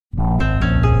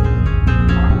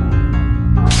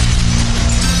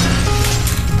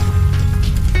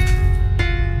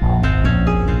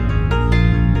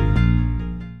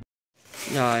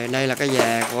đây là cái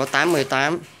dè của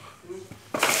 88.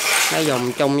 Nó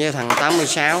dùng chung với thằng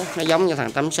 86, nó giống như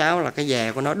thằng 86 là cái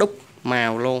dè của nó đúc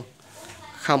màu luôn,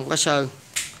 không có sơn.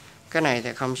 Cái này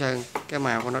thì không sơn, cái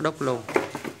màu của nó đúc luôn.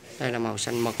 Đây là màu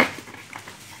xanh mực.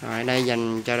 Rồi đây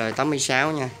dành cho đời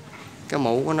 86 nha. Cái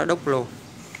mũ của nó đúc luôn.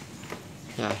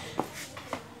 Rồi.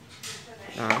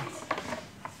 Đó.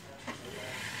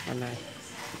 Bên đây.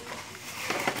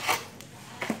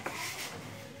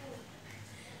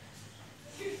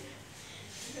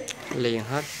 Liền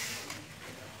hết.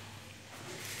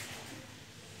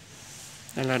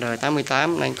 Đây là đời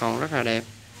 88 nên còn rất là đẹp.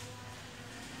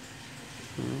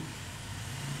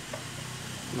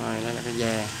 Rồi đây là cái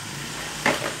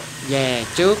dè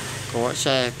trước của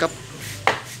xe cúp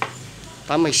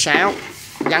 86,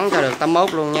 gắn cho được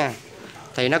 81 luôn nha.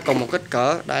 Thì nó cùng một kích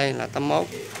cỡ, đây là 81,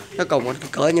 nó cùng một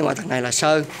kích cỡ nhưng mà thằng này là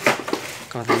sơn,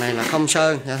 còn thằng này là không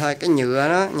sơn. Vậy thôi, cái nhựa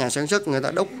đó nhà sản xuất người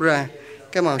ta đúc ra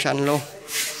cái màu xanh luôn.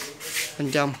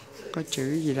 Bên trong có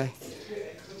chữ gì đây?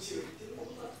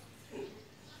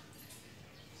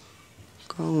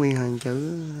 Có nguyên hàng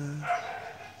chữ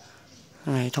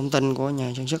này, thông tin của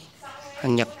nhà sản xuất,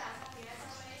 hàng Nhật.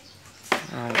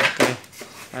 Rồi ok,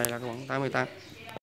 đây là cái bản 88.